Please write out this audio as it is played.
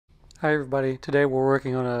Hi everybody, today we're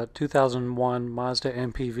working on a 2001 Mazda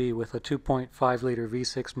MPV with a 2.5 liter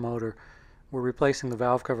V6 motor. We're replacing the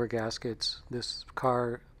valve cover gaskets. This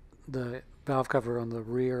car, the valve cover on the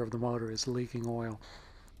rear of the motor is leaking oil.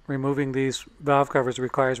 Removing these valve covers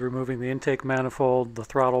requires removing the intake manifold, the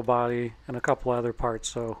throttle body, and a couple other parts,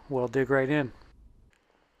 so we'll dig right in.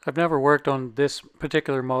 I've never worked on this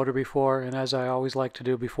particular motor before, and as I always like to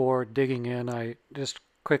do before digging in, I just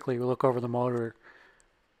quickly look over the motor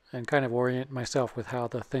and kind of orient myself with how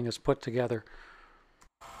the thing is put together.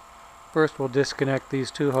 First we'll disconnect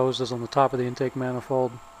these two hoses on the top of the intake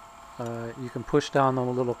manifold. You can push down on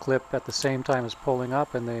a little clip at the same time as pulling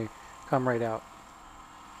up and they come right out.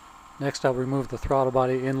 Next I'll remove the throttle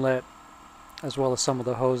body inlet as well as some of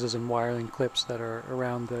the hoses and wiring clips that are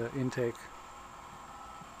around the intake.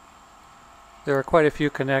 There are quite a few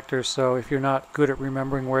connectors, so if you're not good at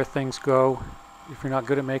remembering where things go, if you're not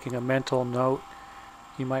good at making a mental note,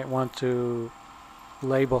 you might want to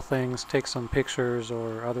label things, take some pictures,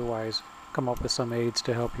 or otherwise come up with some aids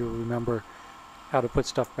to help you remember how to put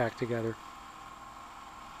stuff back together.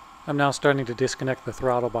 I'm now starting to disconnect the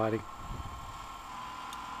throttle body.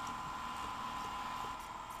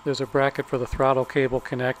 There's a bracket for the throttle cable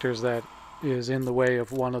connectors that is in the way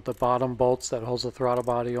of one of the bottom bolts that holds the throttle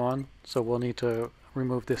body on, so we'll need to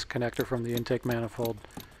remove this connector from the intake manifold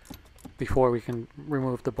before we can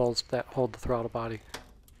remove the bolts that hold the throttle body.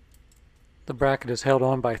 The bracket is held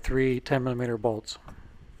on by three 10mm bolts.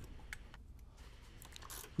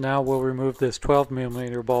 Now we'll remove this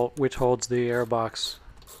 12mm bolt which holds the airbox.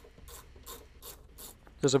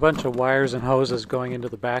 There's a bunch of wires and hoses going into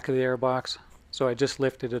the back of the airbox, so I just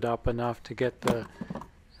lifted it up enough to get the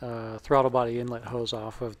throttle body inlet hose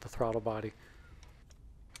off of the throttle body.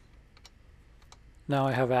 Now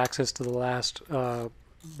I have access to the last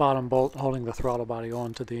bottom bolt holding the throttle body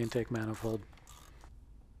onto the intake manifold.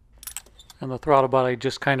 And the throttle body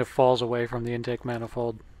just kind of falls away from the intake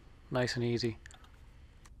manifold, nice and easy.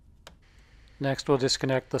 Next we'll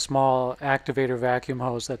disconnect the small activator vacuum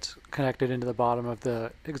hose that's connected into the bottom of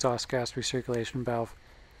the exhaust gas recirculation valve.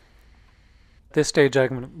 At this stage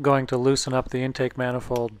I'm going to loosen up the intake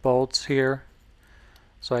manifold bolts here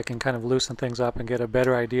so I can kind of loosen things up and get a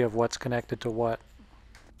better idea of what's connected to what.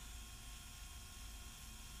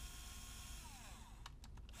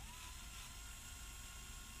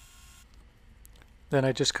 Then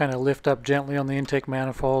I just kind of lift up gently on the intake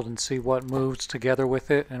manifold and see what moves together with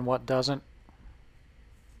it and what doesn't.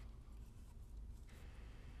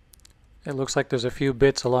 It looks like there's a few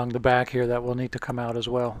bits along the back here that will need to come out as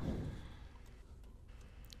well.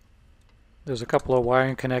 There's a couple of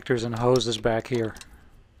wiring connectors and hoses back here.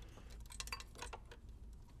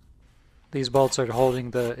 These bolts are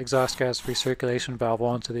holding the exhaust gas recirculation valve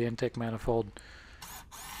onto the intake manifold.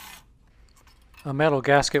 A metal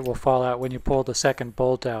gasket will fall out when you pull the second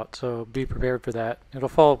bolt out, so be prepared for that. It'll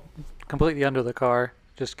fall completely under the car.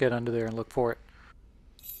 Just get under there and look for it.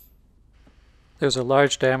 There's a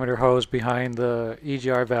large diameter hose behind the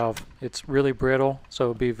EGR valve. It's really brittle,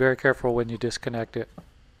 so be very careful when you disconnect it.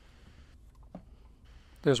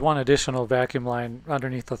 There's one additional vacuum line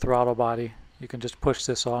underneath the throttle body. You can just push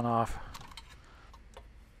this on off.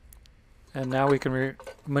 And now we can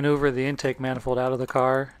maneuver the intake manifold out of the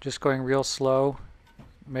car, just going real slow,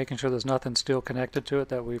 making sure there's nothing still connected to it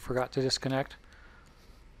that we forgot to disconnect.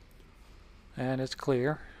 And it's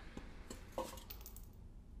clear.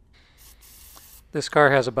 This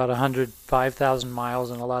car has about 105,000 miles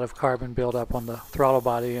and a lot of carbon buildup on the throttle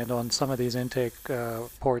body and on some of these intake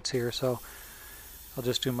ports here, so I'll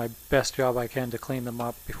just do my best job I can to clean them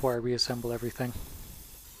up before I reassemble everything.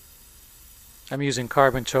 I'm using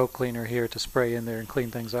carbon choke cleaner here to spray in there and clean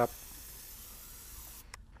things up.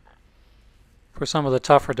 For some of the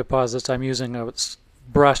tougher deposits I'm using a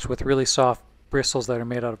brush with really soft bristles that are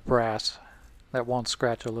made out of brass that won't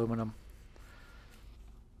scratch aluminum.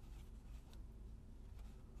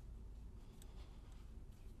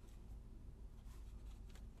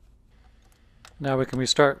 Now we can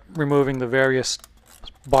start removing the various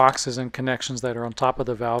boxes and connections that are on top of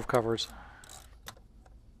the valve covers.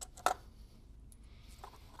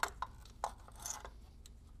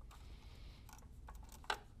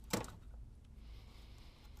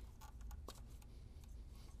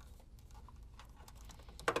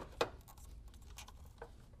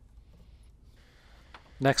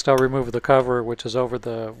 Next I'll remove the cover which is over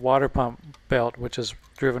the water pump belt which is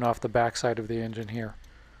driven off the back side of the engine here.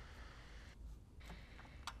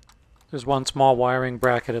 There's one small wiring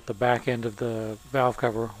bracket at the back end of the valve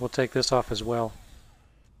cover. We'll take this off as well.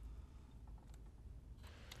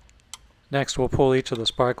 Next we'll pull each of the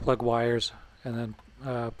spark plug wires and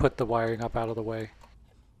then put the wiring up out of the way.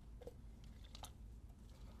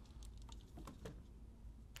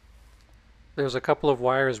 There's a couple of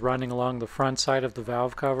wires running along the front side of the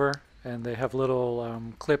valve cover, and they have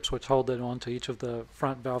little clips which hold it onto each of the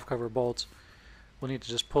front valve cover bolts. We'll need to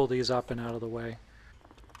just pull these up and out of the way.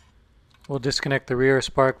 We'll disconnect the rear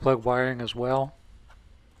spark plug wiring as well.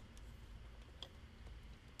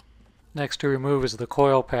 Next to remove is the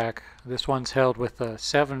coil pack. This one's held with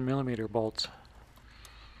 7mm bolts.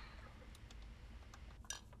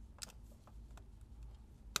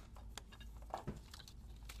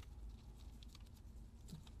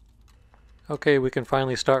 Okay, we can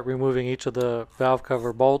finally start removing each of the valve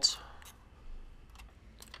cover bolts.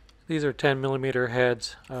 These are 10mm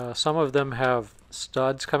heads. Some of them have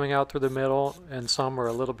studs coming out through the middle, and some are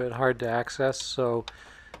a little bit hard to access, so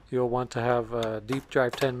you'll want to have a deep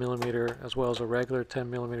drive 10mm as well as a regular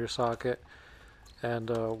 10mm socket and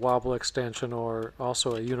a wobble extension or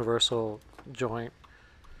also a universal joint.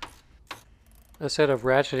 A set of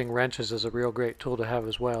ratcheting wrenches is a real great tool to have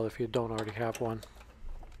as well if you don't already have one.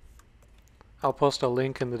 I'll post a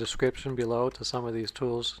link in the description below to some of these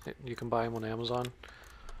tools. You can buy them on Amazon.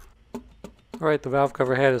 Alright, the valve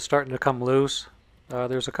cover head is starting to come loose.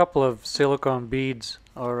 There's a couple of silicone beads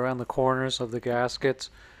around the corners of the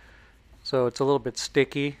gaskets, so it's a little bit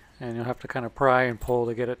sticky and you'll have to kind of pry and pull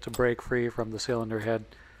to get it to break free from the cylinder head.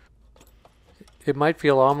 It might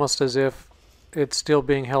feel almost as if it's still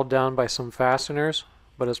being held down by some fasteners,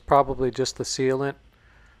 but it's probably just the sealant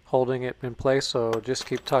holding it in place, so just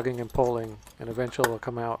keep tugging and pulling and eventually it'll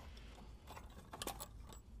come out.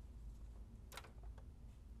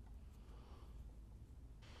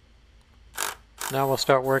 Now we'll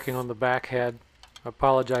start working on the back head. I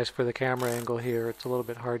apologize for the camera angle here, it's a little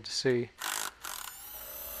bit hard to see.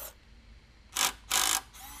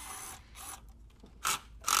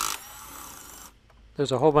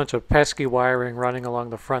 There's a whole bunch of pesky wiring running along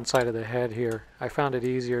the front side of the head here. I found it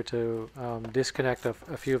easier to disconnect a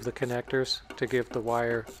few of the connectors to give the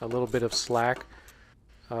wire a little bit of slack.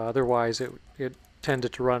 Otherwise it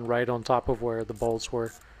tended to run right on top of where the bolts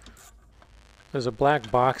were. There's a black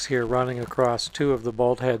box here running across two of the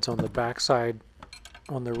bolt heads on the back side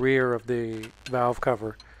on the rear of the valve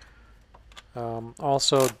cover.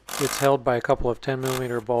 Also, it's held by a couple of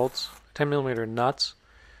 10mm bolts, 10mm nuts.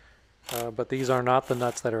 But these are not the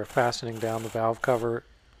nuts that are fastening down the valve cover,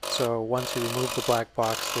 so once you remove the black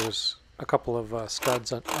box there's a couple of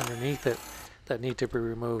studs underneath it that need to be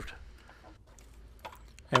removed.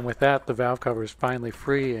 And with that the valve cover is finally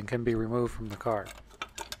free and can be removed from the car.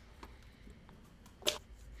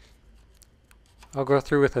 I'll go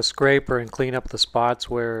through with a scraper and clean up the spots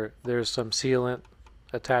where there's some sealant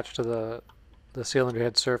attached to the cylinder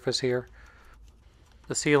head surface here.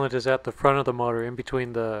 The sealant is at the front of the motor in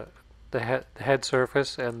between the head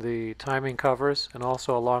surface and the timing covers, and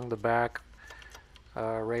also along the back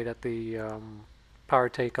right at the power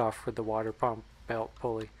takeoff for the water pump belt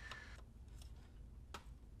pulley.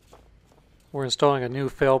 We're installing a new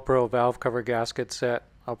Felpro valve cover gasket set.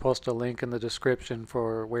 I'll post a link in the description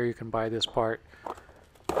for where you can buy this part.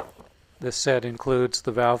 This set includes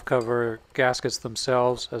the valve cover gaskets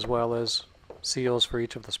themselves as well as seals for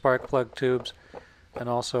each of the spark plug tubes and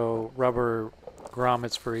also rubber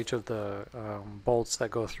grommets for each of the bolts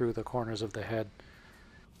that go through the corners of the head.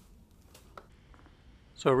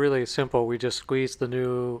 So really simple, we just squeeze the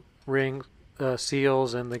new ring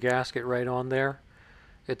seals and the gasket right on there.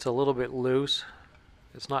 It's a little bit loose,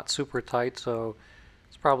 it's not super tight, so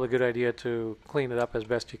it's probably a good idea to clean it up as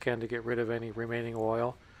best you can to get rid of any remaining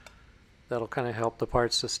oil. That'll kind of help the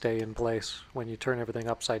parts to stay in place when you turn everything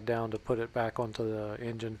upside down to put it back onto the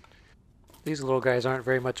engine. These little guys aren't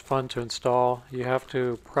very much fun to install. You have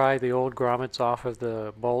to pry the old grommets off of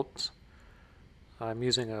the bolts. I'm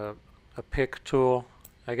using a pick tool.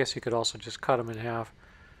 I guess you could also just cut them in half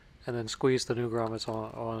and then squeeze the new grommets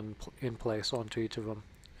in place onto each of them.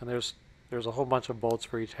 And there's a whole bunch of bolts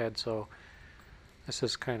for each head, so this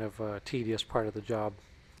is kind of a tedious part of the job.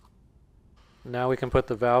 Now we can put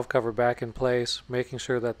the valve cover back in place, making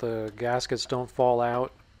sure that the gaskets don't fall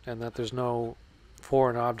out and that there's no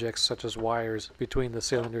foreign objects such as wires between the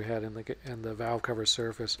cylinder head and the valve cover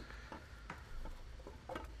surface.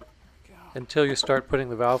 Until you start putting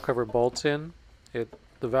the valve cover bolts in,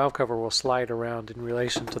 the valve cover will slide around in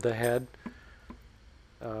relation to the head,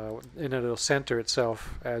 and it'll center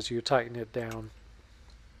itself as you tighten it down.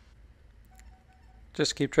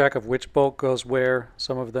 Just keep track of which bolt goes where.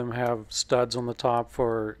 Some of them have studs on the top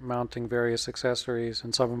for mounting various accessories,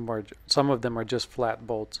 and some of them are just flat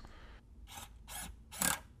bolts.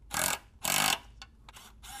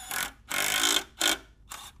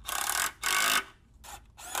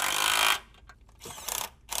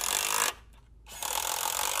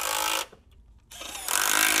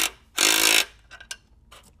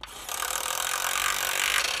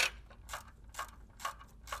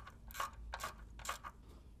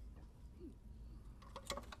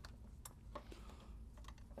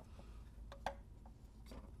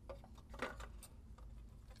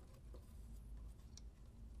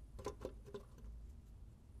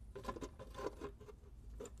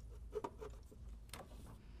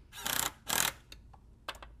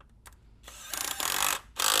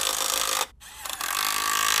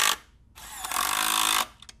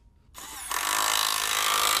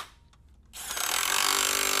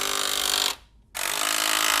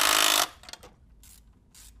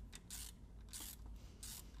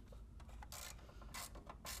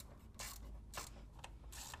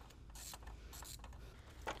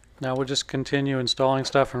 Now we'll just continue installing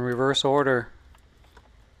stuff in reverse order.